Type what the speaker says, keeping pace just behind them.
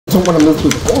don't want to move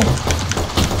through the wall.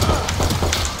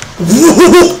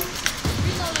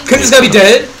 Couldn't this guy be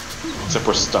dead? Except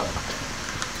we're stuck.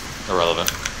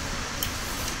 Irrelevant.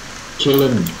 Kill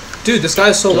him. Dude, this guy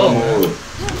is so low, man.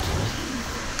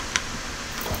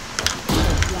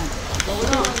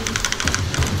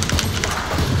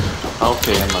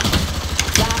 Okay, I'm not.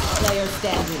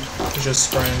 Just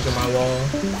spraying to my wall.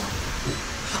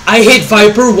 I hit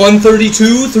Viper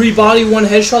 132, 3 body, 1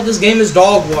 headshot. This game is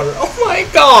dog water. Oh my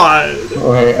god.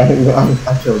 Okay,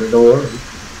 I killed it, don't worry.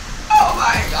 Oh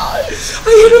my god. I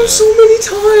hit him so many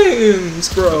times,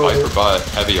 bro. Viper bought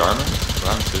heavy armor?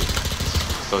 Round 2.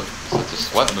 So, such a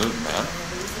sweat move, man.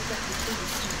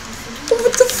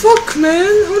 What the fuck,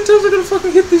 man? How many times am I gonna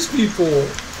fucking hit these people?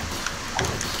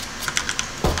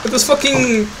 With this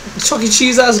fucking Chuck E.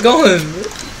 Cheese ass gun.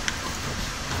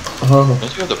 Oh.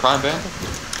 Don't you have the Prime Band?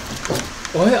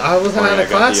 What? I was had a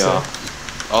classic.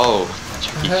 Oh,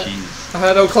 Chuck E. Cheese. I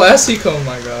had a Classico,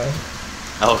 my god.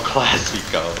 El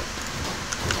Clasico.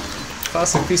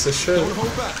 Classic piece of shit. Yeah,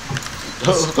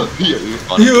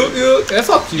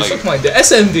 fuck you, Like, suck my dick.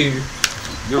 SMD.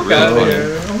 You're Fuck out of really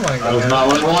here. Oh my That was god. not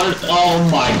what I wanted. Oh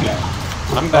my god.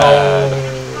 I'm bad.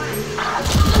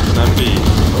 MB.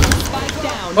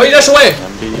 Oh, you dash away!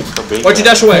 MB for being Why'd you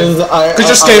dash away? Because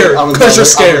you're scared. Because you're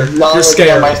scared. You're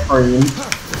scared.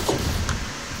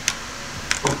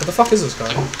 What the fuck is this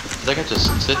guy? I think I just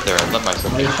sit there and let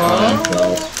myself get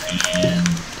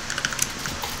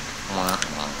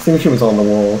I think she was on the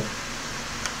wall.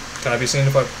 Can I be seen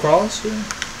if I cross? Yeah.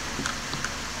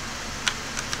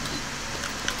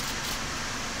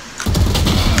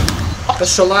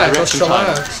 Let's chillax, let's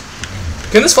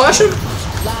chillax. Can this flash him?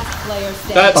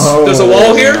 That's, there's a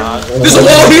wall here? There's a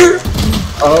wall here?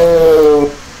 Oh.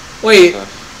 Wait.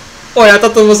 Wait, I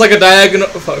thought there was like a diagonal.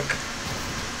 Fuck.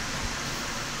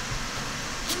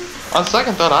 On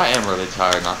second thought, I am really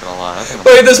tired, not gonna lie.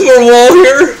 Wait, there's more wall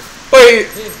here? Wait.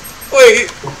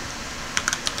 Wait.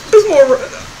 There's more.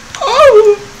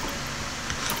 Oh!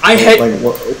 I had. Like,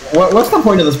 what's the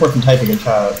point of this person typing in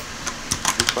chat?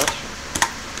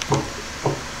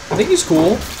 I think he's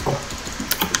cool.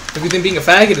 If you think being a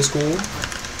faggot is cool.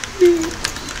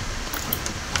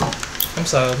 I'm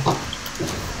sad.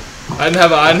 I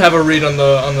didn't have a read on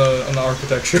the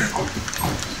architecture.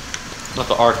 Not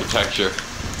the architecture.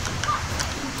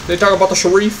 They talk about the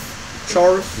Sharif.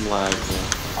 Lag.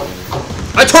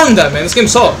 I turned that, man. This game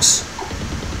sucks.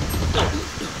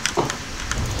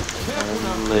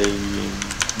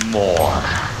 More.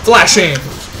 Flashing.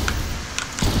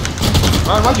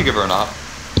 Alright, why'd you give her an op?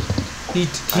 He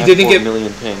didn't get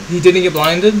ping. He didn't get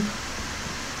blinded.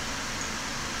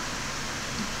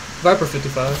 Viper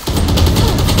 55.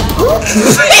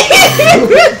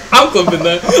 I'm clipping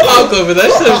that. I'm clipping that.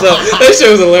 That shit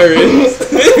was hilarious.